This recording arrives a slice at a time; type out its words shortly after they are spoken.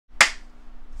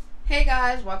Hey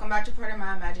guys, welcome back to Part of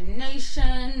My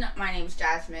Imagination. My name is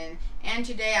Jasmine, and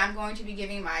today I'm going to be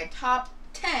giving my top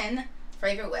 10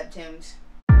 favorite webtoons.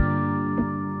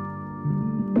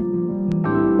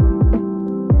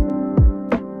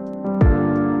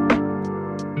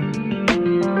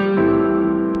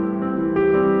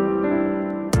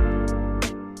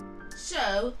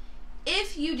 So,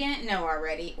 if you didn't know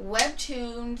already,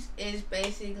 WEBTOONS is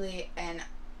basically an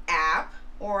app,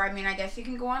 or I guess you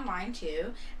can go online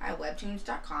too at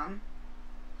webtoons.com,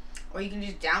 or you can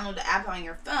just download the app on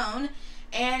your phone,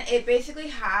 and it basically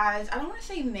has, I don't want to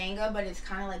say manga, but it's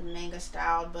kind of like manga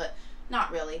styled, but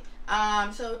not really.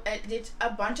 So it's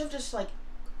a bunch of just like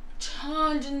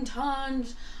tons and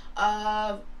tons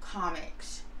of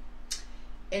comics.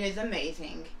 It is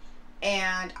amazing.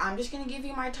 And I'm just going to give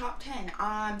you my top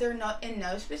 10. They're not in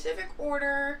no specific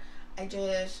order.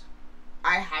 I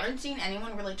haven't seen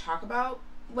anyone really talk about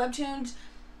webtoons,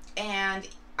 and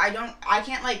I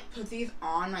can't like put these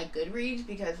on my Goodreads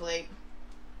because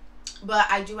but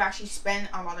I do actually spend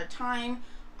a lot of time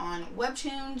on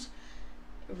webtoons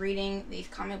reading these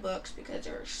comic books because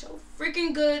they're so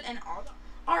freaking good and all.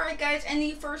 Alright guys, and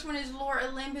the first one is Lore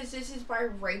Olympus. This is by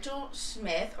Rachel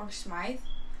Smith or Smythe.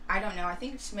 I don't know. I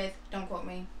think it's Smith. Don't quote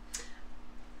me.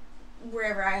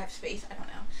 Wherever I have space, I don't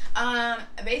know.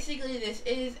 Basically, this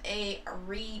is a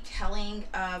retelling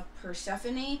of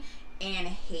Persephone and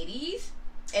Hades,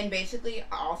 and basically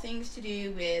all things to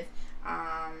do with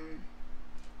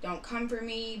don't come for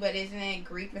me, but isn't it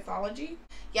Greek mythology?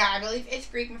 Yeah, I believe it's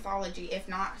Greek mythology, if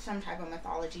not some type of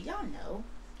mythology. Y'all know.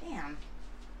 Damn.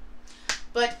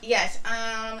 But yes,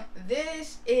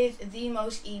 this is the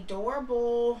most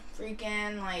adorable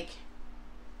freaking,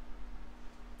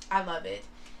 I love it.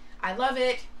 I love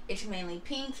it. It's mainly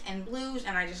pinks and blues,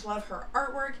 and I just love her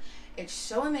artwork. It's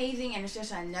so amazing, and it's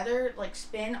just another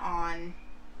spin on,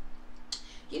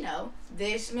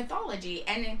 this mythology,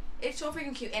 and it's so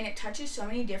freaking cute, and it touches so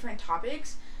many different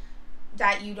topics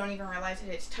that you don't even realize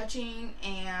that it's touching.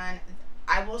 And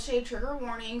I will say, trigger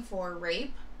warning for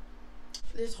rape.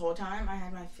 This whole time I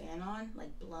had my fan on,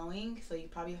 blowing, so you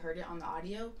probably heard it on the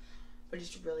audio, but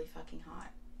it's really fucking hot,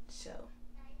 so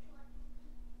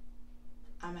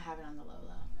I'm gonna have it on the low.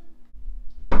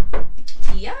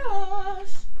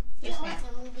 Yes. Yes, ma'am.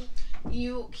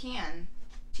 You can.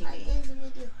 This really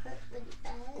hurt really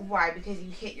bad. Why? Because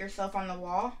you hit yourself on the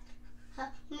wall?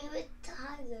 Me was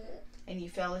tired. And you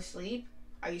fell asleep?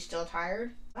 Are you still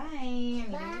tired? Bye.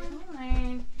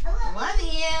 Bye. I love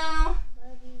you.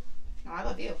 Love you. No, I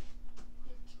love you.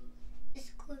 It's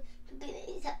cool to be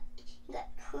inside. You got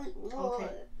hurt more.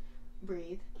 Okay.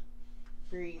 Breathe.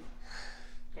 Breathe.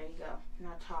 There you go.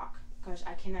 Now talk. Because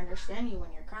I can understand you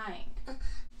when you're crying.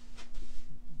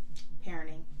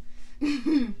 Parenting.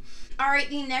 Alright,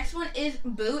 the next one is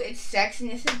Boo. It's Sex,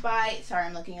 and this is by, sorry,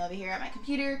 I'm looking over here at my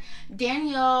computer,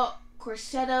 Danielle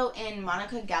Corsetto and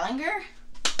Monica Gallagher.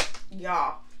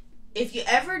 Y'all, if you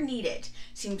ever needed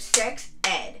some sex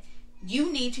ed,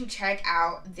 you need to check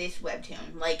out this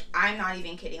webtoon. I'm not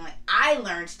even kidding. I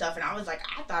learned stuff, and I was like,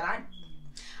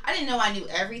 I didn't know I knew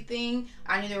everything.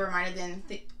 I knew there might have been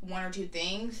one or two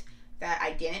things that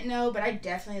I didn't know, but I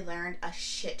definitely learned a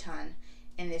shit ton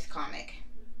in this comic.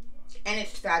 And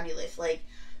it's fabulous.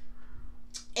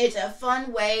 It's a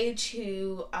fun way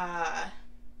to,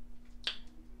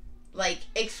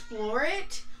 explore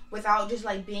it without just,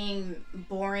 being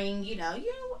boring,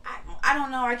 I don't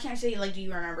know. I can't say, do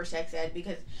you remember sex ed?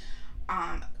 Because,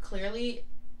 clearly,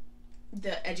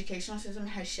 the educational system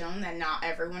has shown that not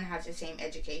everyone has the same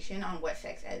education on what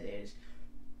sex ed is.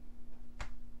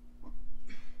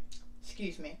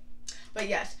 Excuse me. But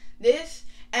yes, this,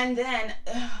 and then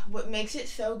what makes it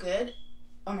so good,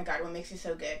 oh my god, what makes it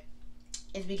so good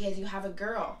is because you have a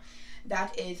girl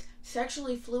that is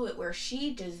sexually fluid, where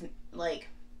she does,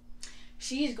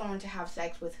 she's going to have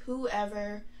sex with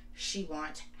whoever she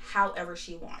wants, however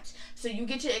she wants. So you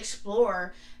get to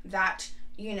explore that,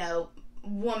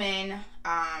 woman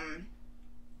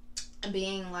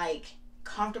being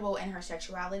comfortable in her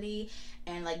sexuality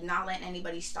and not letting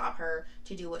anybody stop her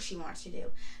to do what she wants to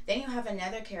do. Then you have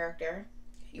another character.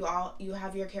 You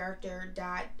have your character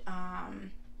that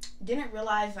didn't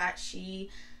realize that she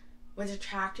was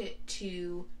attracted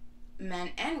to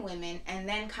men and women, and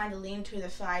then kind of leaned to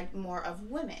the side more of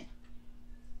women.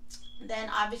 Then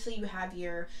obviously you have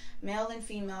your male and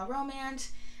female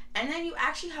romance, and then you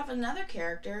actually have another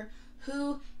character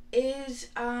who is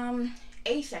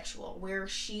asexual, where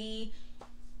she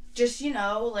just,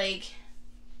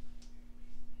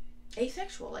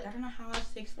 asexual. I don't know how else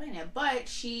to explain it, but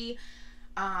she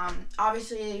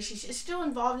Obviously, she's still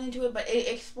involved into it, but it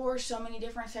explores so many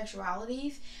different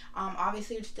sexualities.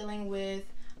 Obviously, it's dealing with,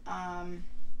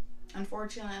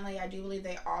 unfortunately, I do believe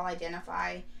they all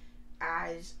identify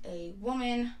as a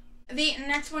woman. The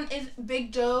next one is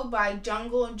Big Joe by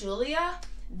Jungle and Julia.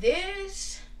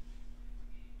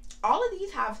 All of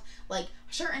these have, like,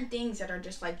 certain things that are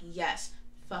just like, yes,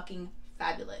 fucking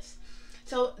fabulous.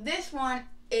 So this one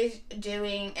is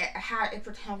doing,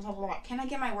 can I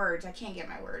get my words? I can't get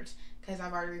my words because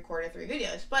I've already recorded 3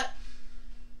 videos. But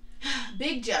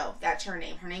Big Joe, that's her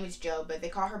name. Her name is Joe, but they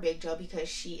call her Big Joe because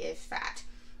she is fat.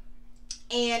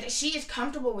 And she is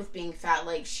comfortable with being fat.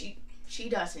 Like, she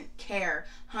doesn't care.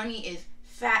 Honey is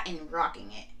fat and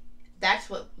rocking it.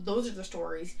 Those are the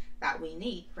stories that we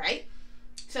need, right?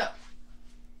 So,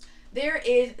 there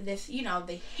is this, you know,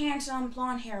 the handsome,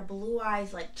 blonde hair, blue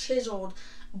eyes, like chiseled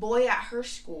boy at her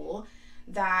school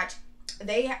that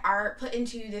they are put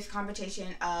into this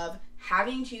competition of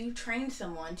having to train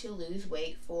someone to lose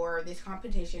weight for this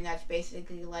competition that's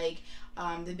basically like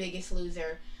the Biggest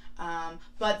Loser.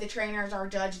 But the trainers are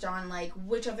judged on like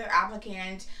which of their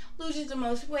applicants loses the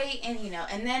most weight, and you know,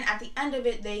 and then at the end of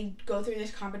it they go through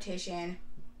this competition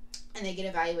and they get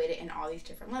evaluated in all these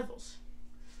different levels.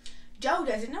 Joe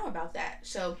doesn't know about that,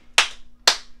 so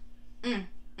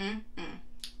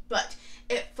but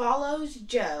it follows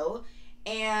Joe,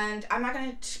 and I'm not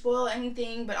gonna spoil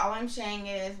anything, but all I'm saying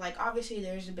is, like, obviously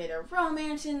there's a bit of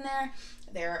romance in there.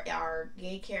 There are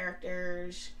gay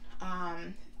characters,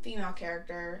 female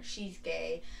character, she's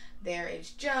gay. There is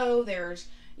Joe, there's,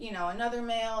 you know, another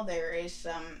male, there is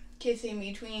some kissing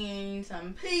between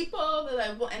some people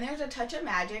and there's a touch of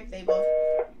magic. They both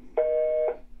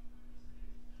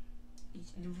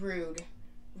rude.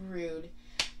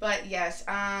 But yes,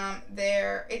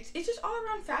 it's just all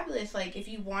around fabulous. Like, if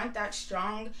you want that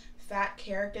strong fat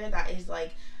character that is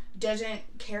like doesn't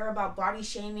care about body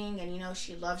shaming, and you know,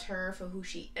 she loves her for who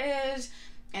she is,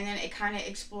 and then it kind of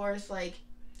explores, like,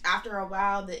 after a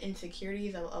while, the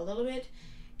insecurities a little bit,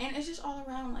 and it's just all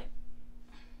around like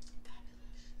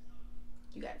fabulous.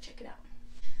 You gotta check it out.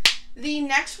 The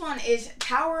next one is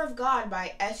Tower of God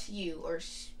by S.U. or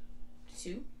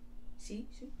Sue.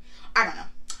 I don't know.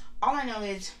 All I know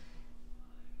is,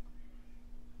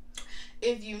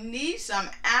 if you need some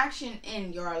action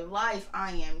in your life,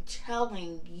 I am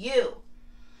telling you,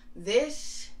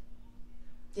 this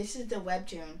is the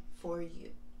webtoon for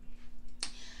you.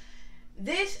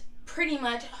 This pretty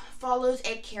much follows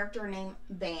a character named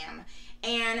Bam.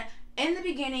 And in the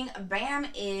beginning, Bam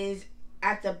is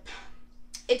at the...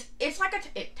 It's like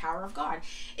a Tower of God.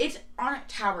 It's on a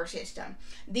tower system.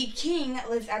 The king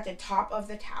lives at the top of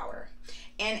the tower.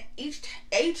 And each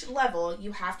level,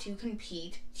 you have to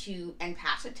compete and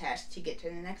pass a test to get to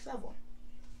the next level.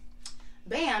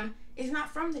 Bam is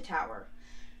not from the tower.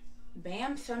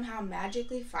 Bam somehow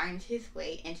magically finds his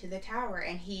way into the tower,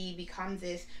 and he becomes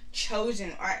this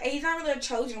chosen, or he's not really a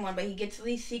chosen one, but he gets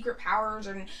these secret powers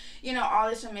and, you know, all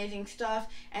this amazing stuff.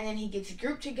 And then he gets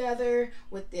grouped together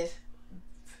with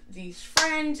these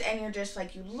friends, and you're just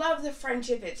like, you love the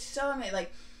friendship. It's so amazing.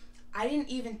 Like, I didn't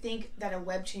even think that a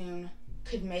webtoon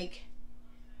could make,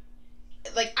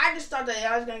 like, I just thought that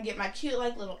I was gonna get my cute,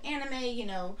 like, little anime, you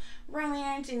know,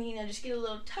 romance, and, you know, just get a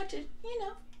little touch of, you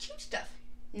know, cute stuff.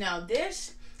 No,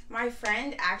 this, my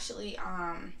friend actually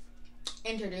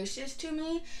introduced this to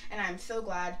me, and I'm so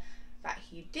glad that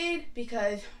he did,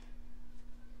 because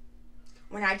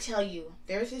when I tell you,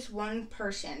 there's this one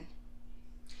person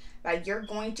that you're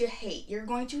going to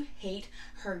hate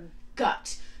her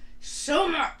guts so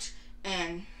much,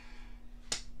 and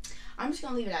I'm just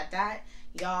gonna leave it at that.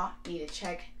 Y'all need to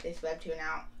check this webtoon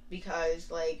out,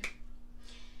 because, like,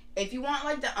 if you want,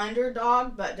 like, the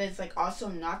underdog, but there's, like, also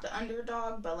not the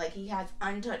underdog, but, like, he has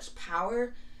untouched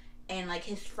power, and, like,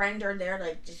 his friends are there,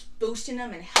 like, just boosting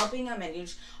him and helping him, and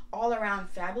just all around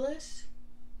fabulous,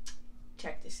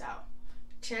 check this out.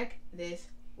 Check this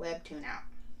webtoon out.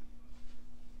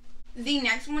 The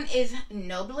next one is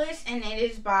Noblest, and it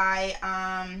is by,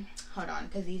 hold on,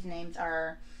 because these names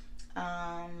are,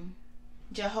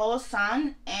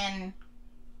 Jehol-san and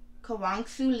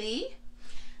Kwangsu Lee.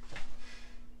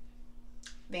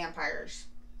 Vampires.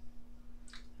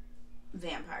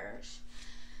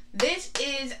 This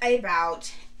is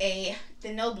about the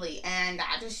Nobly, and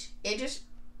it just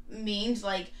means,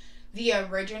 like, the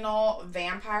original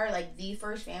vampire, like, the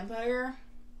first vampire,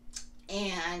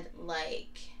 and,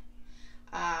 like,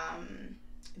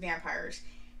 vampires.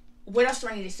 What else do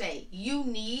I need to say?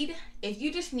 If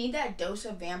you just need that dose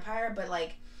of vampire, but,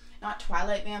 like, not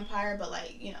Twilight vampire, but,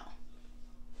 like, you know,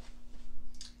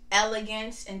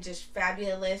 elegance and just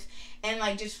fabulous, and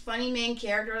like just funny main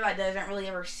character that doesn't really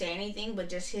ever say anything, but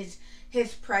just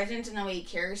his presence and the way he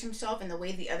carries himself and the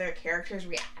way the other characters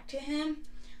react to him,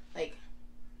 like,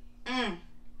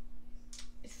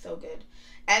 it's so good.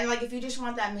 And like if you just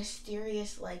want that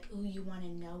mysterious, like, ooh, you want to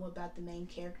know about the main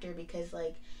character because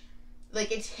like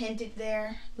it's hinted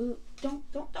there. Ooh, don't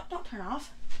turn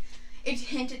off. It's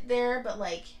hinted there, but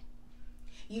like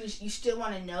you still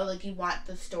want to know, like you want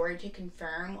the story to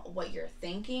confirm what you're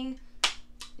thinking.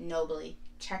 Nobly,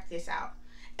 check this out.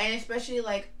 And especially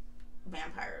like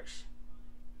vampires.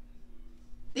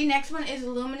 The next one is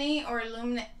Lumine or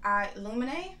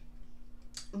Lumine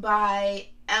by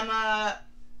Emma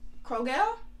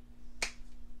Krogel.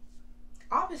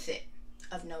 Opposite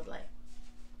of Noble.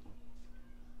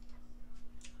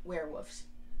 Werewolves.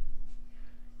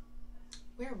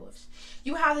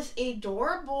 You have this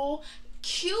adorable,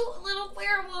 cute little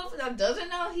werewolf that doesn't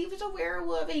know he was a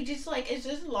werewolf. He just like is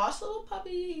this lost little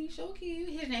puppy. He's so cute.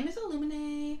 His name is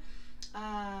Illuminate.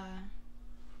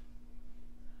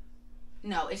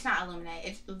 No, it's not Illuminate.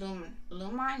 It's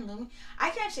Lumine. I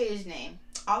can't say his name.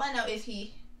 All I know is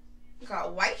he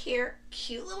got white hair,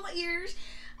 cute little ears,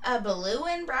 a blue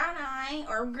and brown eye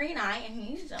or green eye, and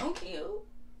he's so cute.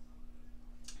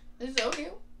 It's so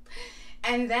cute.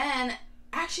 And then,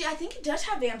 actually, I think it does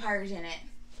have vampires in it.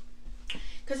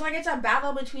 Because, like, it's a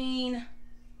battle between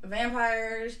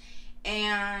vampires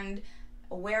and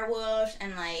werewolves.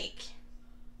 And, like,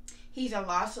 he's a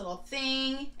lost little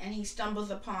thing. And he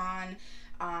stumbles upon,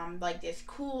 like, this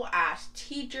cool-ass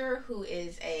teacher who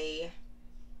is a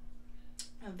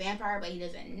vampire, but he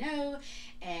doesn't know.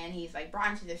 And he's, like, brought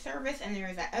into the service. And there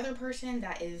is that other person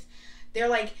that is... They're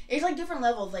like, it's like different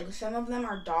levels. Like some of them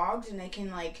are dogs and they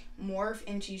can like morph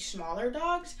into smaller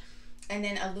dogs. And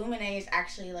then Illuminate is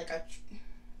actually like a,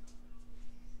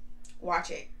 watch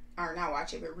it, or not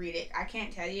watch it, but read it. I can't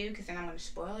tell you because then I'm going to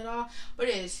spoil it all. But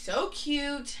it is so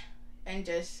cute and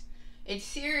just, it's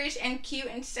serious and cute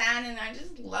and sad and I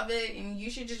just love it. And you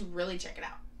should just really check it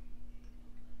out.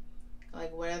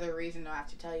 Like what other reason do I have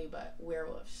to tell you but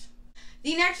werewolves.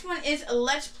 The next one is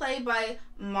Let's Play by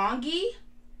Mongi.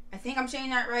 I think I'm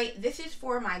saying that right. This is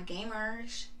for my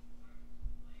gamers.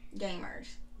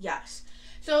 Yes.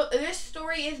 So this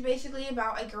story is basically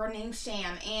about a girl named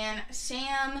Sam. And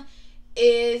Sam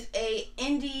is a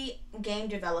indie game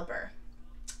developer.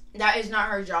 That is not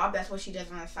her job. That's what she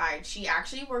does on the side. She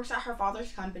actually works at her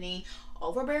father's company.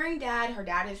 Overbearing dad. Her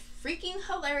dad is freaking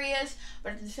hilarious.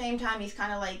 But at the same time, he's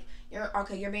kind of like,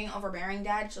 you're being overbearing,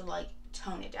 dad. So like,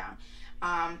 tone it down.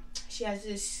 She has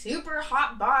this super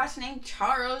hot boss named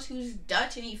Charles who's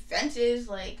Dutch and he fences,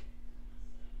 like,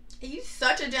 he's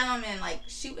such a gentleman, like,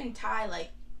 suit and tie,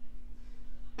 like,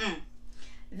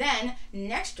 Then,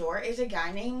 next door is a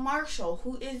guy named Marshall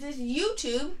who is this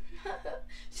YouTube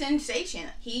sensation.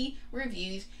 He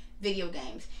reviews video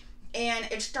games. And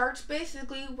it starts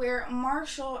basically where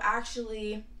Marshall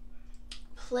actually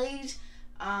plays,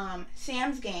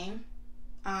 Sam's game,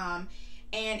 and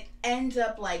ends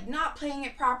up like not playing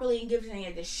it properly and gives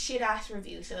it this shit ass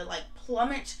review. So it like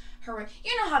plummets her.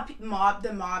 You know how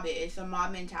the mob is, the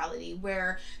mob mentality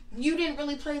where you didn't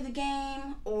really play the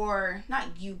game, or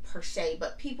not you per se,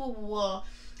 but people will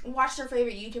watch their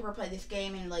favorite YouTuber play this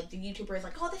game and like the YouTuber is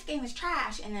like, oh, this game is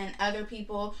trash, and then other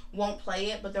people won't play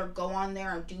it but they'll go on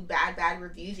there and do bad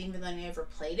reviews even though they never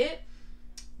played it.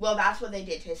 Well, that's what they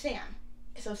did to Sam.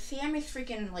 So Sam is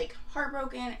freaking like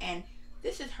heartbroken, and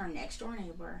this is her next door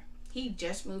neighbor. He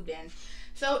just moved in.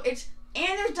 So and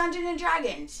there's Dungeons and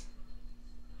Dragons.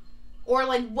 Or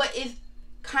like what is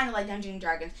kind of like Dungeons and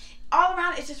Dragons. All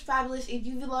around, it's just fabulous. If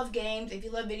you love games, if you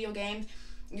love video games,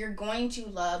 you're going to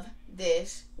love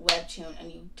this webtoon.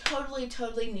 And you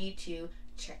totally need to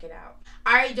check it out.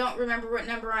 I don't remember what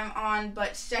number I'm on,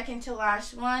 but second to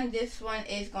last one. This one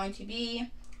is going to be,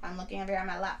 I'm looking over here on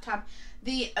my laptop,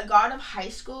 The God of High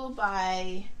School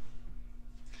by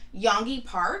Yoongi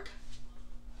Park.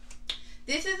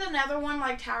 This is another one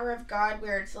like Tower of God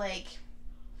where it's like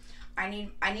I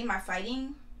need my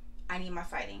fighting.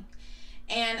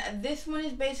 And this one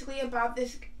is basically about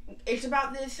this, it's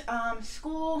about this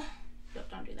school.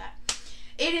 Don't do that.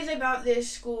 It is about this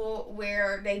school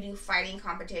where they do fighting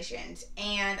competitions,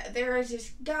 and there is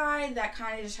this guy that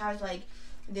kind of just has like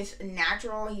this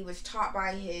natural, he was taught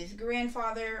by his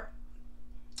grandfather,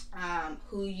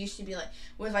 who used to be like,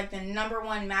 was like the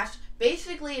 #1 master.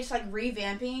 Basically, it's like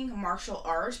revamping martial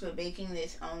arts, but making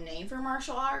this own name for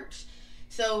martial arts.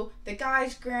 So the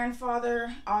guy's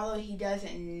grandfather, although he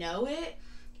doesn't know it,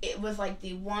 it was like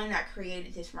the one that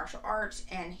created this martial arts,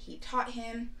 and he taught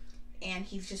him, and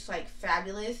he's just like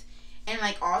fabulous. And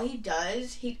like all he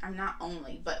does, I'm not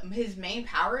only, but his main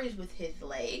power is with his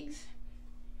legs.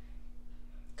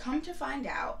 Come to find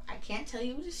out, I can't tell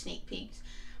you the sneak peeks,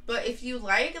 but if you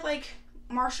like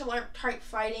martial art type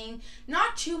fighting,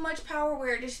 not too much power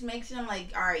where it just makes them like,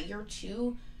 all right, you're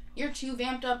too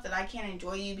vamped up that I can't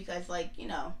enjoy you because, like, you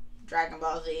know, Dragon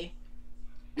Ball Z.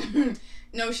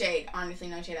 No shade, honestly,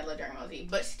 no shade. I love Dragon Ball Z,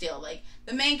 but still, like,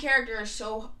 the main character is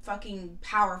so fucking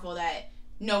powerful that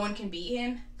no one can beat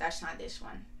him. That's not this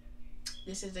one.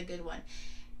 This is a good one,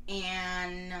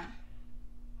 and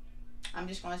I'm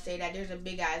just gonna say that there's a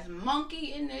big ass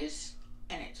monkey in this,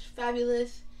 and it's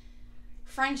fabulous.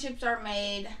 Friendships are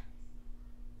made.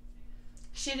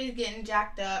 Shit is getting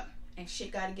jacked up, and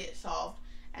shit gotta get solved.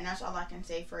 And that's all I can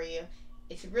say for you.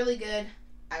 It's really good.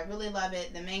 I really love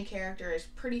it. The main character is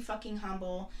pretty fucking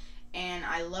humble, and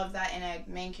I love that in a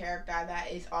main character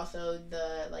that is also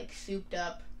the, like, souped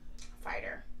up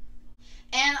fighter.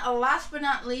 And last but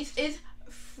not least is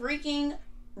freaking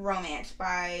Romance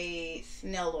by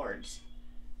Snail Lords.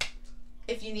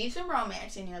 If you need some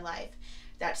romance in your life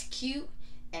that's cute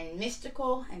and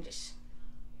mystical and just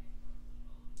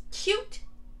cute,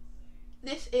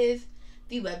 this is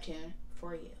the webtoon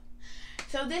for you.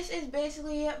 So this is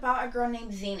basically about a girl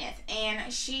named Zenith,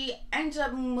 and she ends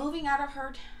up moving out of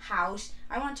her house.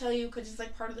 I won't tell you because it's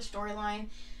like part of the storyline,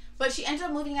 but she ends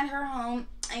up moving out of her home,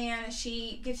 and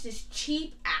she gets this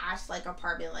cheap ass like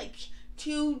apartment, like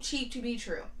too cheap to be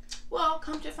true. Well,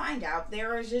 come to find out,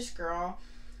 there was this girl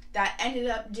that ended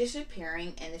up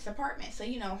disappearing in this apartment. So,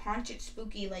 you know, haunted,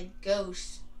 spooky, like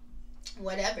ghosts,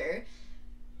 whatever,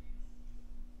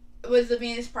 was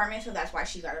living in this apartment, so that's why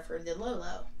she got her for the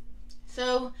Lolo.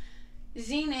 So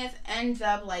Zenith ends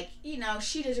up, like, you know,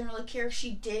 she doesn't really care.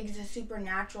 She digs the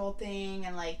supernatural thing,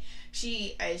 and like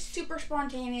she is super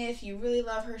spontaneous. You really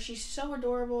love her. She's so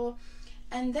adorable.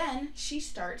 And then she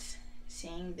starts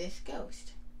seeing this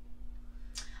ghost.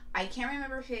 I can't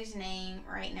remember his name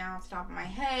right now off the top of my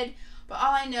head, but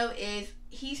all I know is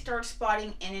he starts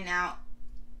spotting in and out,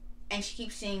 and she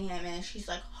keeps seeing him, and she's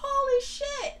like, holy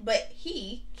shit, but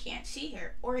he can't see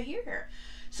her or hear her.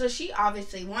 So she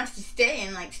obviously wants to stay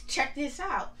and, like, check this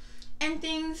out. And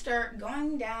things start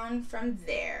going down from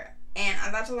there. And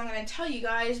that's all I'm going to tell you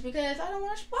guys because I don't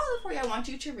want to spoil it for you. I want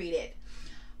you to read it.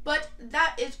 But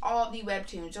that is all the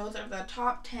webtoons. Those are the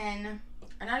top 10,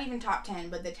 or not even top 10,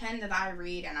 but the 10 that I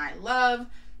read and I love.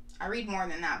 I read more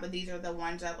than that, but these are the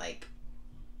ones that, like,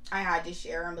 I had to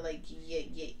share and be like,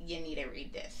 you need to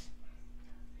read this.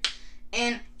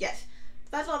 And yes,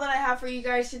 that's all that I have for you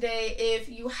guys today. If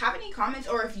you have any comments,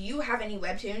 or if you have any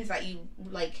webtoons that you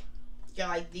like,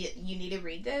 you need to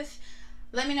read this,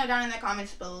 let me know down in the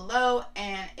comments below.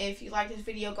 And if you like this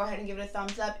video, go ahead and give it a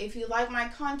thumbs up. If you like my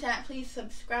content, please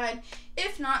subscribe.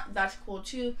 If not, that's cool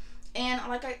too. And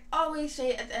like I always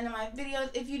say at the end of my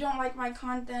videos, if you don't like my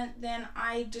content, then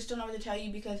I just don't know what to tell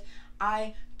you because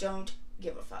I don't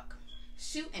give a fuck.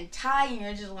 Suit and tie, and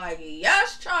you're just like,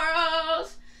 yes,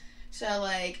 Charles. So,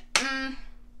 like,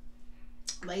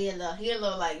 but he a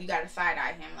little, like, you gotta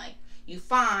side-eye him, like, you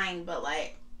fine, but,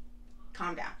 like,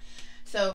 calm down.